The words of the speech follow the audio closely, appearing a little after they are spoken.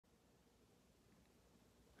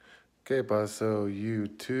Okay, paso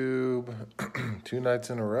YouTube 2 nights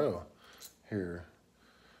in a row here.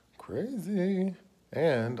 Crazy.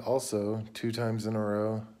 And also 2 times in a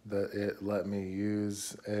row that it let me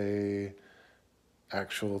use a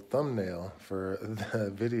actual thumbnail for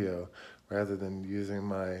the video rather than using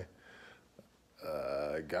my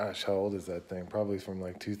gosh, how old is that thing? Probably from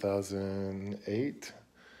like 2008,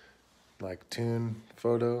 like tune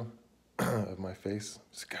photo of my face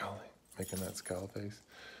scowling, making that scowl face.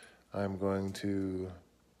 I'm going to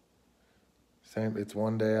it's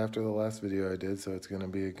one day after the last video I did, so it's going to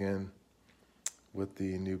be again with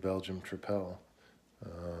the New Belgium Trapel,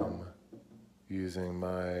 using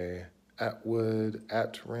my Atwood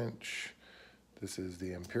wrench. This is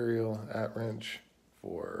the Imperial wrench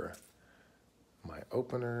for my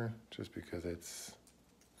opener, just because it's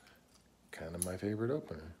kind of my favorite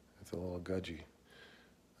opener. It's a little gudgy.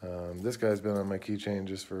 This guy's been on my keychain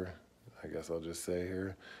just for, I guess I'll just say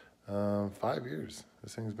here, 5 years.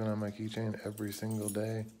 This thing's been on my keychain every single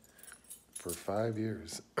day for 5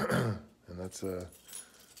 years. And that's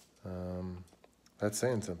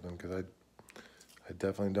saying something, because I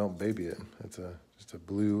definitely don't baby it. It's just a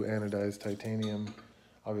blue anodized titanium.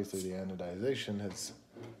 Obviously the anodization has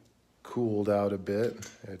cooled out a bit.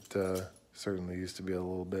 It certainly used to be a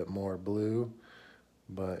little bit more blue,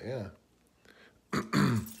 but yeah.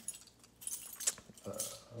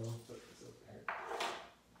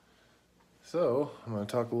 So I'm going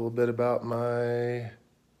to talk a little bit about my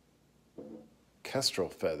Kestrel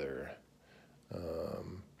feather.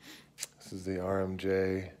 This is the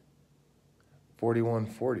RMJ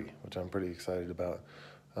 4140, which I'm pretty excited about.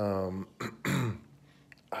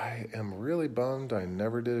 I am really bummed I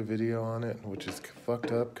never did a video on it, which is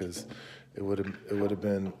fucked up, because it would have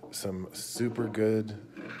been some super good,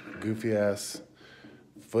 goofy ass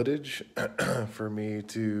footage for me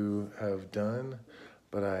to have done.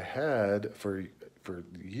 But I had for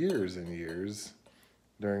years and years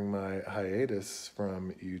during my hiatus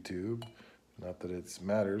from YouTube. Not that it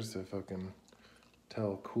matters if I can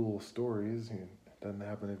tell cool stories. It doesn't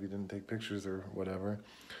happen if you didn't take pictures or whatever.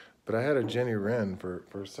 But I had a Jenny Wren for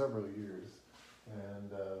several years,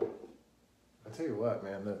 and I tell you what,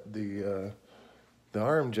 man, the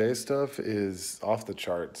RMJ stuff is off the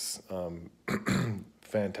charts,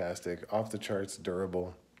 fantastic, off the charts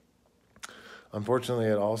durable. Unfortunately,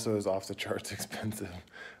 it also is off the charts expensive.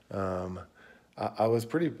 I was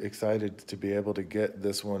pretty excited to be able to get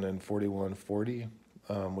this one in 4140,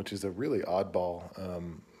 which is a really oddball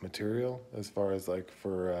material as far as like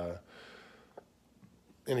for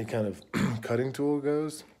any kind of cutting tool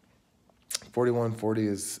goes. 4140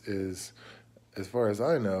 is, as far as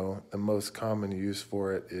I know, the most common use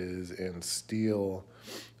for it is in steel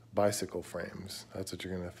bicycle frames. That's what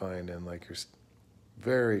you're going to find in like your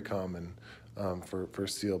very common for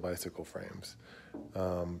steel bicycle frames.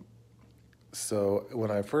 So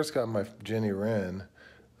when I first got my Jenny Wren,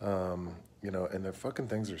 you know, and the fucking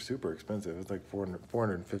things are super expensive. It's like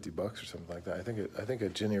 $450 or something like that. I think a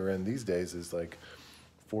Jenny Wren these days is like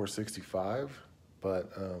 $465,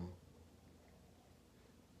 but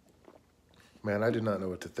man, I did not know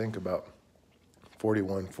what to think about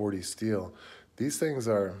 4140 steel. These things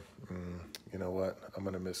are, you know what, I'm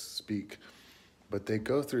gonna misspeak, but they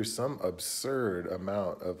go through some absurd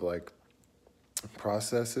amount of like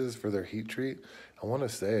processes for their heat treat. I want to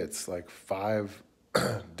say it's like 5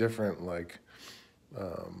 different like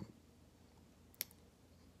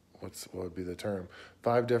what would be the term?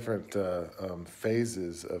 5 different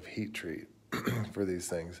phases of heat treat for these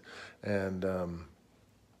things. And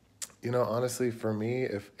you know, honestly, for me,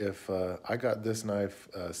 if I got this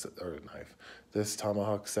this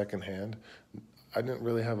Tomahawk secondhand, I didn't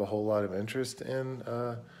really have a whole lot of interest in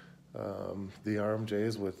the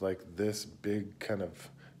RMJs with like this big kind of,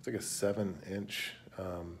 it's like a 7-inch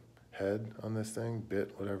head on this thing,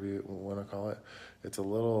 bit, whatever you want to call it. It's a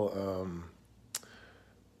little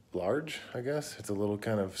large, I guess. It's a little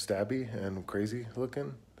kind of stabby and crazy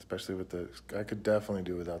looking, especially with I could definitely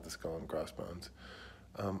do without the skull and crossbones.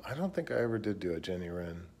 I don't think I ever did do a Jenny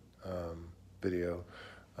Wren video,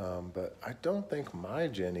 but I don't think my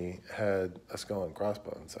Jenny had a skull and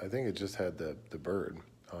crossbones. I think it just had the bird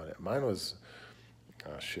on it. Mine was,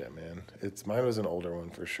 oh shit, man. Mine was an older one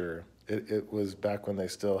for sure. It was back when they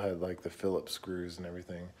still had like the Phillips screws and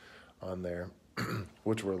everything on there,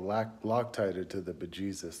 which were Loctited to the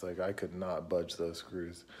bejesus. Like I could not budge those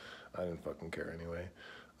screws. I didn't fucking care anyway.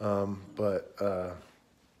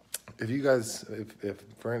 If you guys,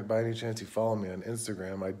 by any chance you follow me on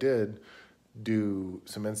Instagram, I did do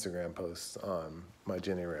some Instagram posts on my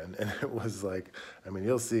Jenny Wren, and it was like, I mean,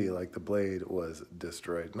 you'll see like the blade was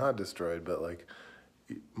destroyed. Not destroyed, but like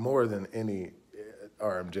more than any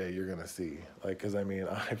RMJ you're gonna see. Like, cause I mean,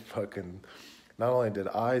 I fucking, not only did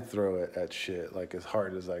I throw it at shit like as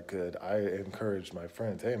hard as I could, I encouraged my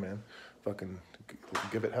friends, hey man, fucking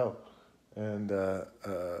give it hell. And sorry,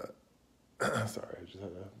 I just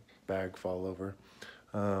had a bag fall over.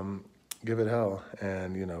 Give it hell,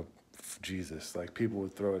 and you know, Jesus, like people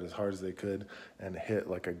would throw it as hard as they could and hit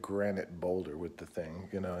like a granite boulder with the thing,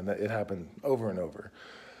 you know, and it happened over and over.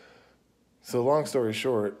 So long story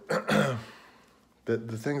short,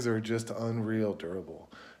 the things are just unreal durable,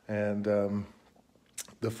 and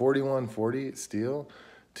the 4140 steel,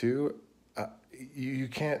 too. You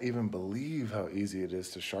can't even believe how easy it is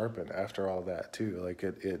to sharpen after all that too. Like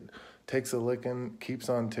it takes a licking, keeps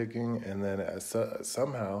on ticking, and then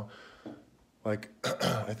somehow, like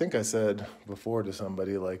I think I said before to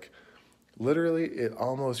somebody, like literally it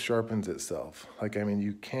almost sharpens itself. Like, I mean,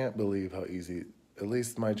 you can't believe how easy, at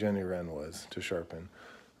least my Jenny Wren was, to sharpen.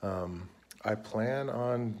 I plan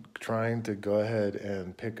on trying to go ahead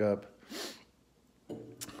and pick up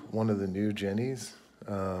one of the new Jennies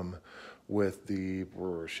with the,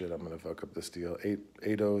 shit, I'm gonna fuck up the steel, 80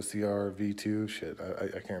 CR V2, shit, I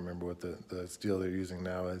can't remember what the steel they're using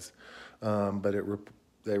now is, but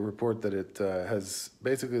they report that it has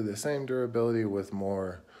basically the same durability with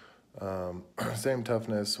more, same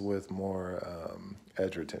toughness with more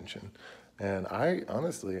edge retention. And I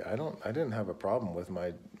honestly, I didn't have a problem with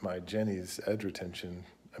my Jenny's edge retention.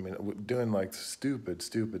 I mean, doing like stupid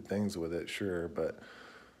things with it, sure, but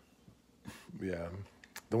yeah.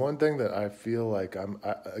 The one thing that I feel like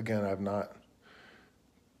I've not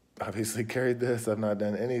obviously carried this. I've not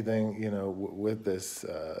done anything, you know, with this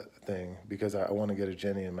thing because I want to get a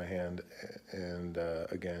Jenny in my hand and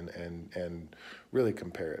again and really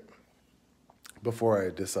compare it before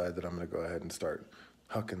I decide that I'm going to go ahead and start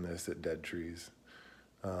hucking this at dead trees.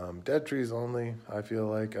 Dead trees only. I feel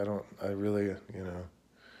like I really, you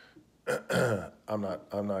know, I'm not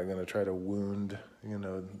going to try to wound, you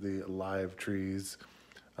know, the live trees.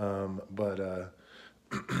 But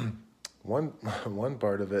one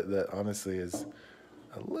part of it that honestly is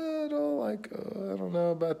a little like, I don't know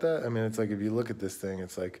about that. I mean, it's like if you look at this thing,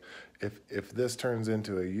 it's like if this turns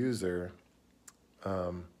into a user,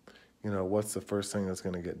 you know, what's the first thing that's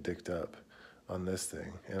going to get dicked up on this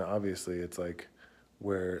thing? And obviously it's like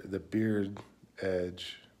where the beard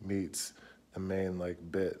edge meets the main like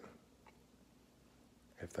bit,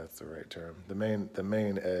 if that's the right term, the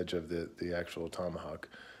main edge of the actual Tomahawk.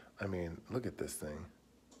 I mean, look at this thing.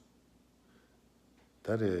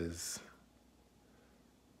 That is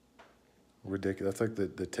ridiculous. That's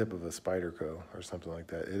like the tip of a Spyderco or something like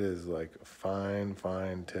that. It is like a fine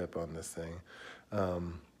tip on this thing.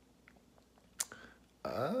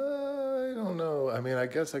 I don't know. I mean, I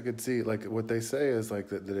guess I could see, like, what they say is, like,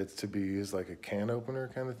 that it's to be used like a can opener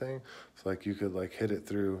kind of thing. So, like, you could, like, hit it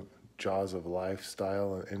through jaws of life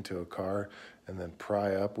style into a car and then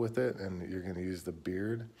pry up with it, and you're going to use the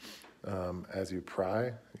beard as you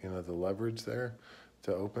pry, you know, the leverage there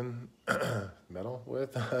to open metal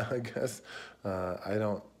with, I guess. I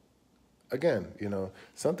don't, again, you know,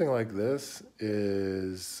 something like this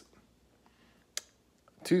is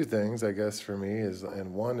two things, I guess, for me is,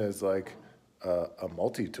 and one is like a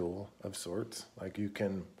multi-tool of sorts. Like you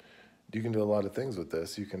can do a lot of things with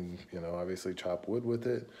this. You can, you know, obviously chop wood with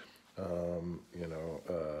it. You know,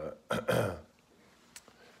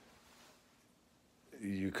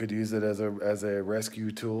 you could use it as a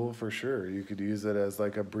rescue tool for sure. You could use it as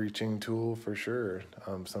like a breaching tool for sure.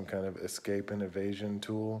 Some kind of escape and evasion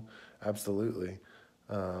tool, absolutely.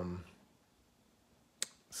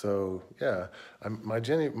 So yeah, my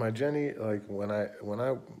Jenny, like when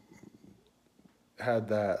I had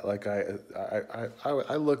that, like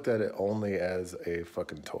I looked at it only as a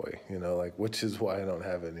fucking toy, you know, like, which is why I don't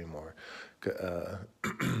have it anymore.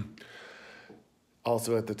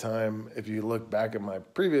 Also at the time, if you look back at my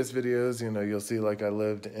previous videos, you know, you'll see like I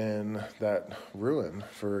lived in that ruin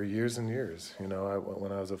for years and years. You know,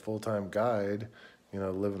 when I was a full-time guide, you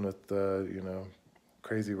know, living with you know,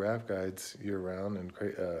 crazy raft guides year round and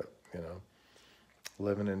you know,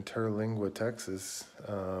 living in Terlingua, Texas.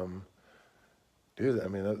 Dude, I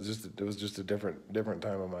mean, it was just a different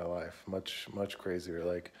time of my life, much crazier.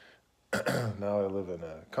 Like now I live in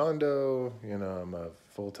a condo, you know, I'm a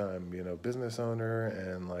full-time, you know, business owner,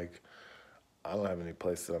 and like I don't have any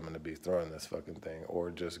place that I'm going to be throwing this fucking thing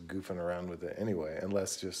or just goofing around with it anyway,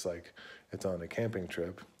 unless just like it's on a camping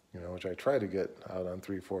trip, you know, which I try to get out on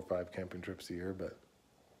 3, 4, 5 camping trips a year, but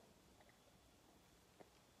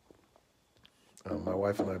my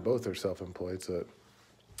wife and I both are self-employed, so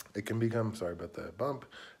it can become, sorry about that bump,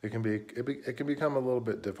 it can become a little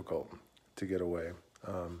bit difficult to get away.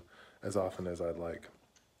 as often as I'd like.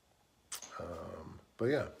 But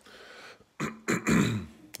yeah,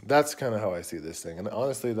 that's kind of how I see this thing. And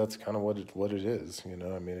honestly, that's kind of what it is. You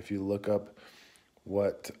know, I mean, if you look up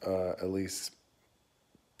what at least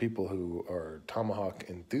people who are Tomahawk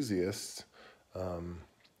enthusiasts,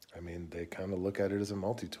 I mean, they kind of look at it as a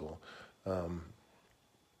multi-tool.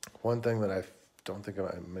 One thing that I don't think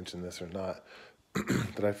I mentioned this or not,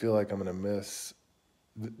 that I feel like I'm going to miss,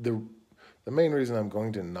 the the main reason I'm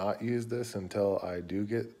going to not use this until I do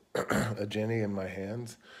get a Jenny in my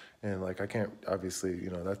hands, and like I can't, obviously, you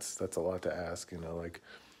know, that's a lot to ask, you know, like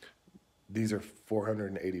these are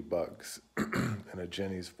 $480 and a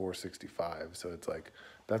Jenny's 465, so it's like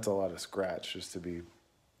that's a lot of scratch just to be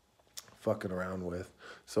fucking around with.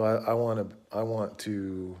 So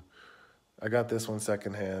I got this one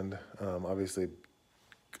secondhand. Obviously,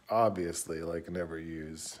 like never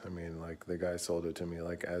used. I mean, like the guy sold it to me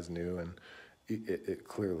like as new, and it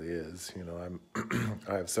clearly is. You know,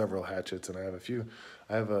 I have several hatchets, and I have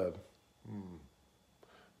a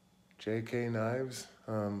JK Knives.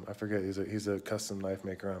 I forget. He's a custom knife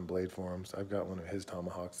maker on Blade Forums. I've got one of his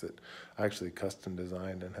Tomahawks that I actually custom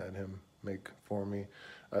designed and had him make for me.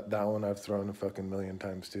 That one I've thrown a fucking million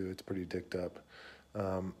times too. It's pretty dicked up.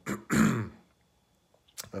 And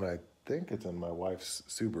I think it's in my wife's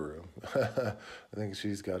Subaru. I think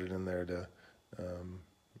she's got it in there to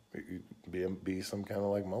be some kind of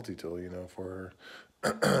like multi-tool, you know, for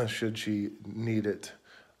her should she need it.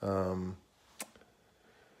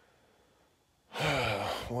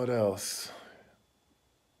 What else?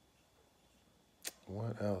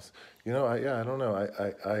 What else? You know, I don't know.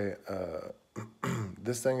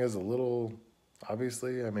 This thing is a little,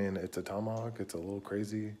 obviously, I mean, it's a Tomahawk. It's a little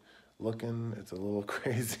crazy looking. It's a little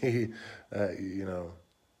crazy, you know,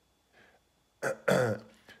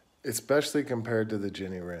 especially compared to the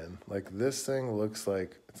Jenny Wren. Like this thing looks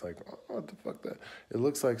like, it's like, oh, what the fuck that? It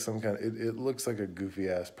looks like some kind of, it looks like a goofy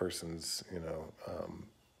ass person's, you know,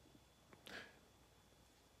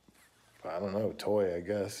 I don't know, toy, I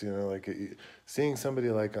guess, you know, like seeing somebody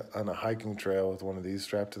like on a hiking trail with one of these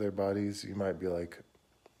strapped to their bodies, you might be like,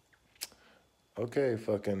 okay,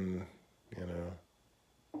 fucking, you know,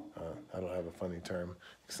 I don't have a funny term,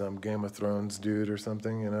 some Game of Thrones dude or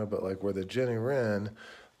something, you know, but like where the Jenny Wren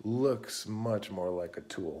looks much more like a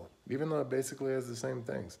tool, even though it basically has the same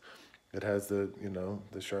things. It has the, you know,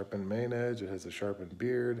 the sharpened main edge, it has a sharpened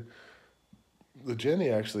beard. The Jenny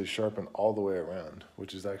actually sharpened all the way around,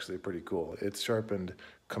 which is actually pretty cool. It's sharpened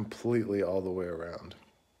completely all the way around.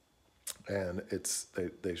 And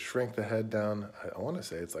they shrink the head down. I want to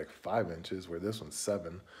say it's like 5 inches, where this one's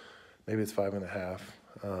 7. Maybe it's 5.5.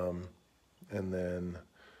 And then,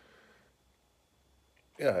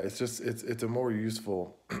 yeah, it's just, it's a more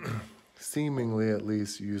useful, seemingly at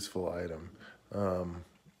least useful item.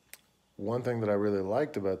 One thing that I really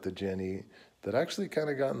liked about the Jenny that actually kind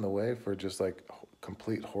of got in the way for just like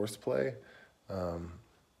complete horseplay,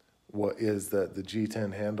 what is that the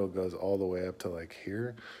G10 handle goes all the way up to like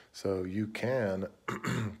here. So you can,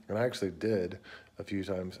 and I actually did a few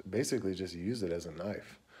times, basically just use it as a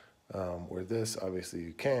knife. Where this, obviously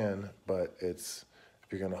you can, but it's,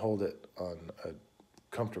 if you're gonna hold it on a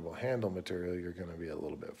comfortable handle material, you're gonna be a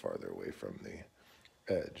little bit farther away from the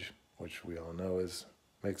edge, which we all know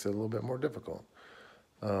makes it a little bit more difficult.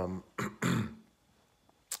 To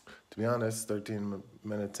be honest, 13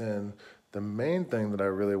 minutes in, the main thing that I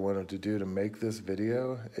really wanted to do to make this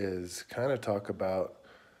video is kind of talk about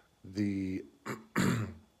the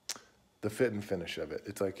the fit and finish of it.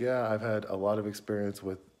 It's like, yeah, I've had a lot of experience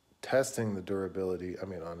with testing the durability. I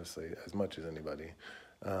mean, honestly, as much as anybody,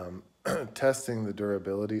 testing the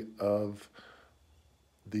durability of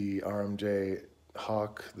the RMJ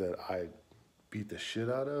Hawk that I beat the shit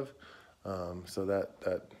out of. So that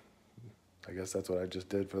I guess that's what I just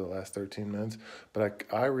did for the last 13 minutes. But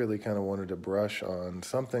I really kind of wanted to brush on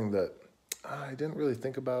something that I didn't really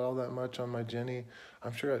think about all that much on my Jenny.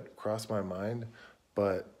 I'm sure it crossed my mind,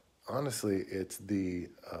 but honestly, it's the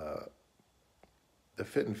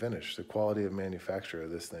fit and finish, the quality of manufacture of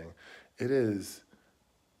this thing. It is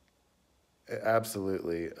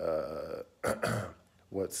absolutely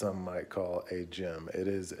what some might call a gem. It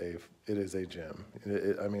is a gem.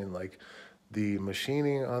 I mean, like, the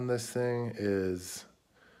machining on this thing is,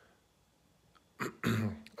 I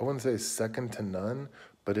wouldn't say second to none,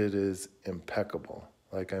 but it is impeccable.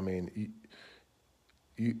 Like, I mean,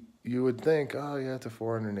 you would think, oh yeah, it's a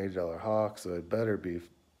 $480 Hawk, so it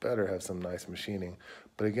better have some nice machining.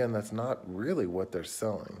 But again, that's not really what they're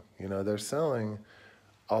selling. You know, they're selling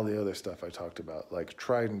all the other stuff I talked about, like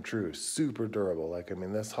tried and true, super durable. Like, I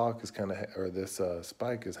mean, this Hawk is kind of, or this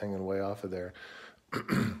spike is hanging way off of there.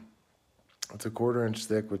 It's a 1/4 inch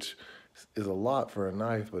thick, which is a lot for a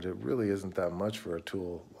knife, but it really isn't that much for a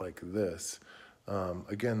tool like this.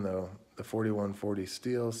 Again, though, the 4140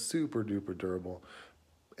 steel, super duper durable.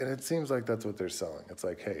 And it seems like that's what they're selling. It's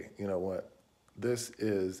like, hey, you know what? This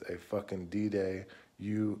is a fucking D-Day.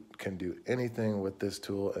 You can do anything with this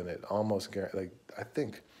tool, and it almost like I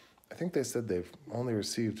think they said they've only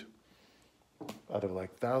received out of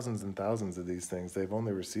like thousands and thousands of these things, they've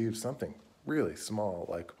only received something really small,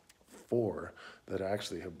 like 4 that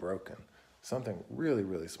actually have broken. Something really,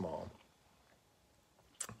 really small.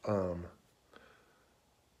 But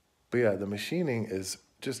yeah, the machining is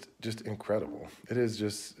just incredible. It is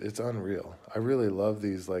just, it's unreal. I really love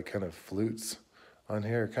these like kind of flutes on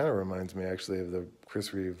here. It kind of reminds me actually of the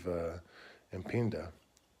Chris Reeve Impinda.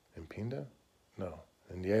 Impinda? No,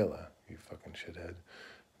 Inyela, you fucking shithead.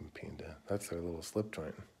 Impinda. That's their little slip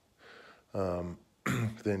joint.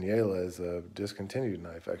 The Inyela is a discontinued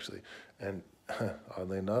knife actually, and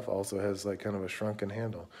oddly enough also has like kind of a shrunken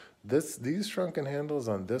handle. These shrunken handles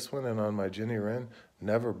on this one and on my Jenny Wren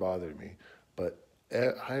never bothered me, but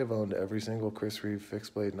I have owned every single Chris Reeve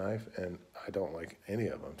fixed blade knife, and I don't like any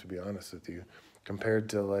of them, to be honest with you. Compared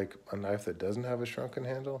to like a knife that doesn't have a shrunken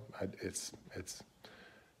handle, it's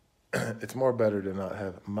it's more better to not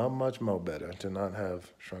have, much more better to not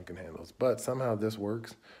have shrunken handles. But somehow this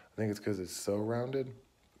works. I think it's because it's so rounded.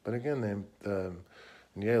 But again, the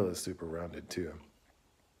Niela is super rounded too.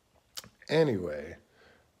 Anyway,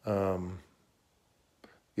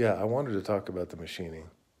 yeah, I wanted to talk about the machining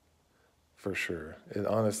for sure. It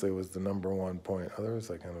honestly was the #1 point. Oh, there was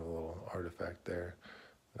like kind of a little artifact there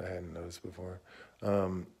that I hadn't noticed before.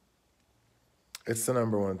 It's the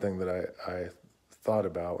 #1 thing that I thought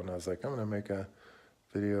about when I was like, I'm gonna make a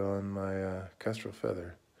video on my Kestrel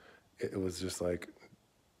feather. It was just like,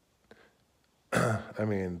 I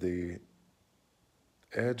mean, the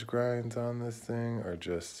edge grinds on this thing are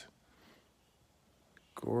just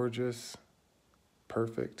gorgeous,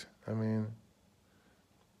 perfect. I mean,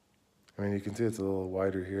 you can see it's a little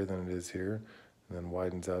wider here than it is here, and then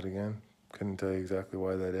widens out again. Couldn't tell you exactly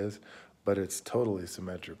why that is, but it's totally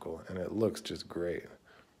symmetrical, and it looks just great.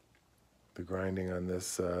 The grinding on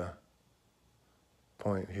this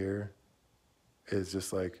point here is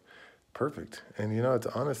just like perfect. And you know, it's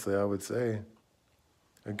honestly, I would say,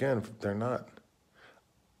 again, they're not,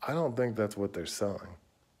 I don't think that's what they're selling.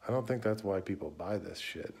 I don't think that's why people buy this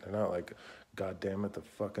shit. They're not like, God damn it, the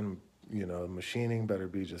fucking, you know, machining better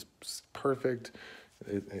be just perfect.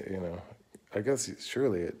 You know, I guess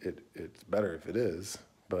surely it's better if it is,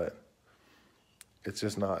 but it's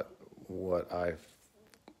just not what I've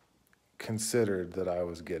considered that I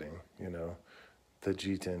was getting. You know, the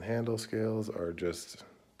G10 handle scales are just,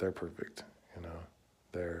 they're perfect. You know,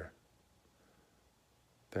 they're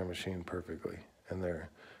machined perfectly, and they're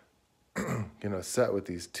you know, set with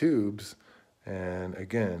these tubes, and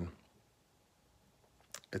again,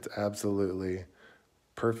 it's absolutely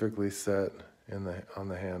perfectly set on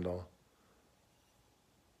the handle,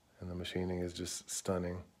 and the machining is just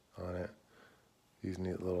stunning on it. These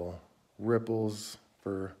neat little ripples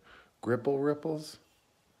for gripple ripples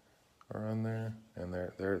are on there, and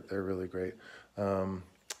they're really great.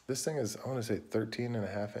 This thing is, I want to say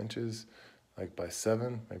 13.5 inches, like by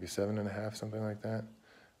 7, maybe 7.5, something like that.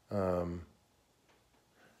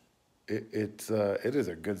 It is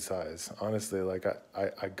a good size, honestly. Like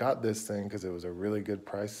I got this thing because it was a really good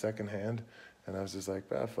price secondhand, and I was just like,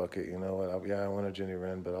 fuck it, you know what? Yeah, I want a Jenny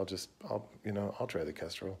Wren, but I'll try the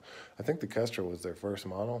Kestrel. I think the Kestrel was their first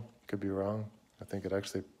model. Could be wrong. I think it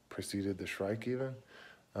actually preceded the Shrike even.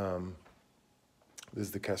 This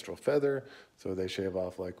is the Kestrel feather, so they shave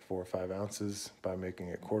off like 4 or 5 ounces by making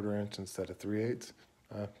it 1/4 inch instead of 3/8.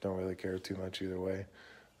 Don't really care too much either way.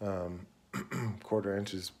 1/4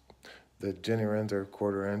 inch is, the Jenny Wrens are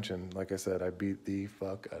 1/4 inch, and like I said, I beat the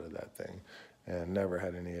fuck out of that thing and never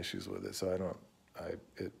had any issues with it. So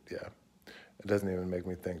it doesn't even make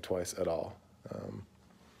me think twice at all.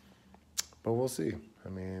 But we'll see. I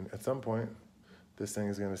mean, at some point, this thing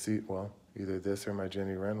is going to see, well, either this or my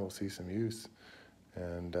Jenny Wren will see some use,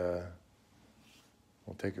 and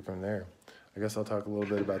we'll take it from there. I guess I'll talk a little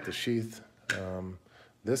bit about the sheath.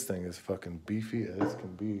 This thing is fucking beefy as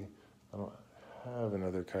can be. I don't have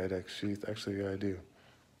another Kydex sheath. Actually, yeah, I do.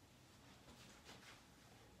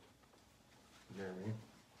 Near me.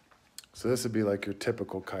 So this would be like your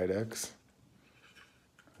typical Kydex.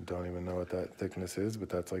 I don't even know what that thickness is, but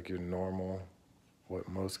that's like your normal, what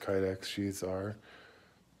most Kydex sheaths are.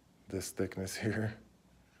 This thickness here.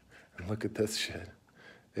 And look at this shit.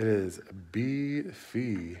 It is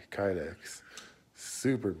beefy Kydex.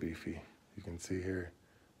 Super beefy. You can see here.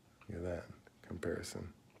 Look at that. comparison.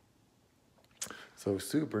 So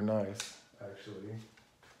super nice, actually.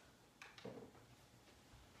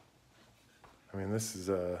 I mean, this is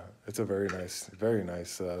it's a very nice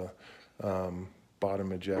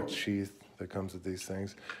bottom eject sheath that comes with these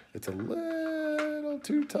things. It's a little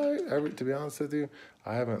too tight. To be honest with you,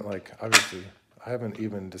 I haven't obviously I haven't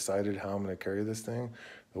even decided how I'm gonna carry this thing.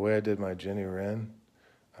 The way I did my Jenny Wren,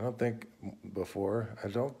 I don't think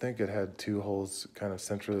it had two holes kind of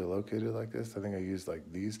centrally located like this. I think I used like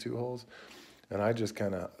these two holes. And I just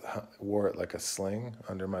kind of wore it like a sling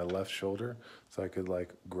under my left shoulder, so I could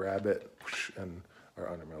like grab it or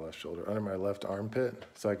under my left shoulder, under my left armpit,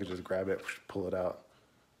 so I could just grab it, pull it out,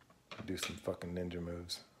 do some fucking ninja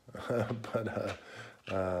moves. But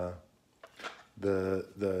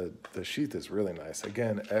the sheath is really nice.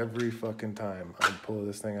 Again, every fucking time I pull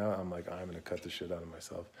this thing out, I'm like, I'm gonna cut the shit out of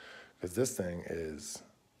myself, because this thing is,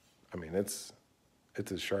 I mean, it's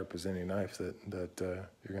as sharp as any knife that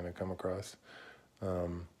you're gonna come across.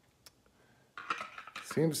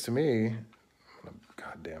 Seems to me,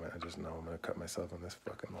 God damn it, I just know I'm gonna cut myself in this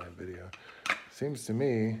fucking live video. Seems to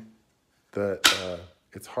me that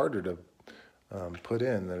it's harder to put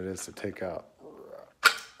in than it is to take out,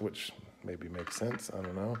 which maybe makes sense, I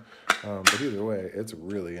don't know. But either way, it's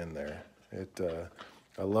really in there.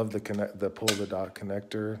 I love the pull the dot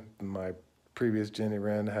connector. My previous Jenny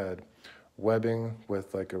Wren had webbing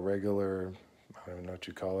with like a regular, I don't even know what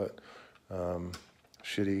you call it,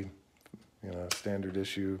 shitty, standard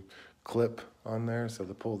issue clip on there. So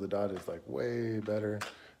the pull the dot is like way better.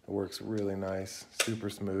 It works really nice, super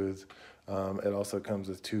smooth. It also comes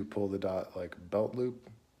with two pull the dot like belt loop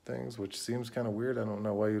things, which seems kind of weird. I don't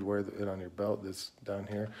know why you'd wear it on your belt. This down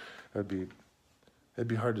here, it'd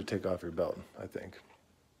be hard to take off your belt, I think.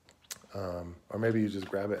 Or maybe you just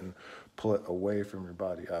grab it and pull it away from your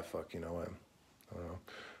body. Fuck, you know what? I don't know.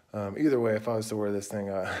 Either way, if I was to wear this thing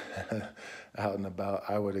out and about,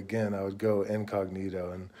 I would go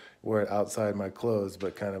incognito and wear it outside my clothes,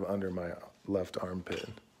 but kind of under my left armpit.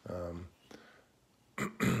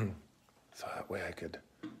 So that way I could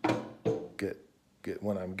get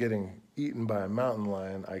when I'm getting eaten by a mountain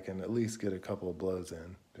lion, I can at least get a couple of blows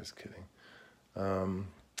in. Just kidding.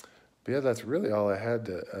 But yeah, that's really all I had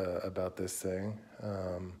about this thing.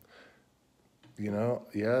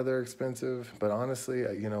 Yeah, they're expensive, but honestly,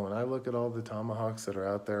 when I look at all the Tomahawks that are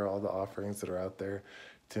out there, all the offerings that are out there,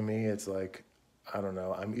 to me, it's like, I don't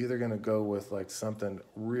know, I'm either going to go with like something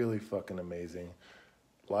really fucking amazing,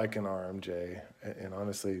 like an RMJ, and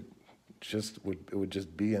honestly, it would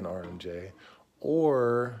just be an RMJ,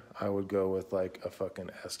 or I would go with like a fucking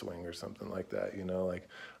S-Wing or something like that, like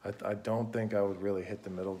I don't think I would really hit the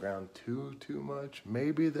middle ground too much.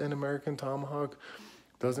 Maybe an American Tomahawk.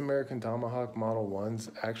 Those American Tomahawk Model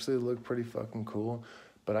 1s actually look pretty fucking cool,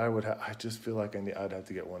 but I just feel like I'd have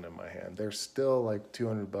to get one in my hand. They're still like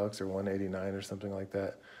 $200 or $189 or something like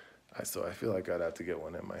that. So I feel like I'd have to get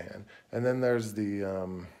one in my hand. And then there's there's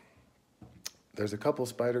a couple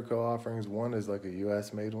Spyderco offerings. One is like a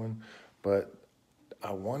US made one, but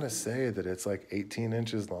I want to say that it's like 18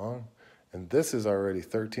 inches long, and this is already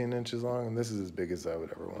 13 inches long, and this is as big as I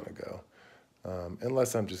would ever want to go.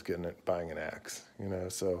 Unless I'm just buying an axe,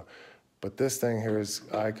 so, but this thing here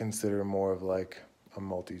I consider more of like a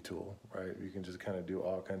multi-tool, right? You can just kind of do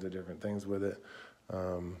all kinds of different things with it.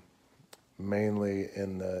 Mainly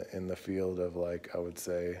in the field of like, I would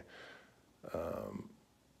say,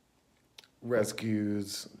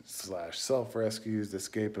 rescues / self-rescues,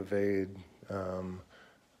 escape, evade,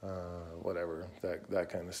 whatever, that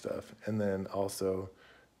kind of stuff. And then also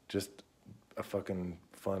just a fucking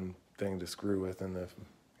fun thing to screw with in the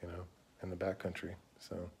backcountry.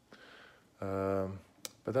 So,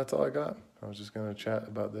 but that's all I got. I was just gonna chat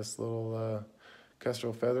about this little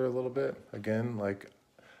Kestrel feather a little bit. Again, like,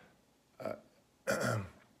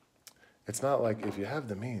 it's not like if you have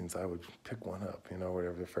the means, I would pick one up.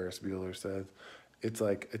 Whatever Ferris Bueller said. It's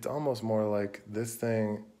almost more like this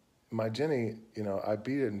thing. My Jenny, I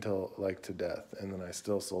beat it until like to death, and then I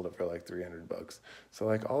still sold it for like $300. So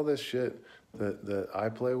like all this shit that I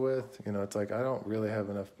play with, it's like I don't really have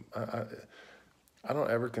enough. I don't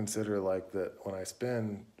ever consider like that when I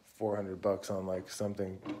spend $400 on like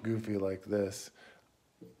something goofy like this.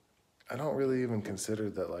 I don't really even consider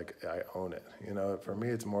that like I own it. For me,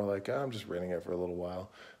 it's more like I'm just renting it for a little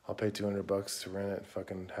while. I'll pay $200 to rent it,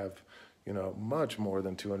 fucking have, much more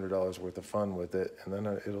than $200 worth of fun with it, and then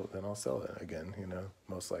I'll sell it again,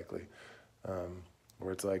 most likely.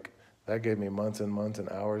 Where it's like that gave me months and months and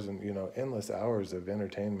hours and endless hours of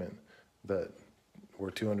entertainment that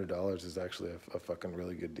where $200 is actually a fucking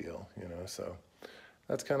really good deal, So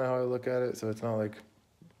that's kind of how I look at it. So it's not like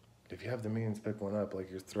if you have the means, pick one up. Like,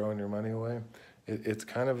 you're throwing your money away. It's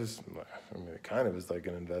kind of as, I mean, it kind of is like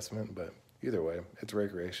an investment, but either way, it's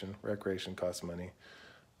recreation. Recreation costs money.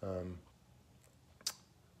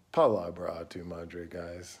 Palabra a tu madre,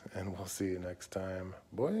 guys, and we'll see you next time,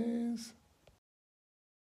 boys.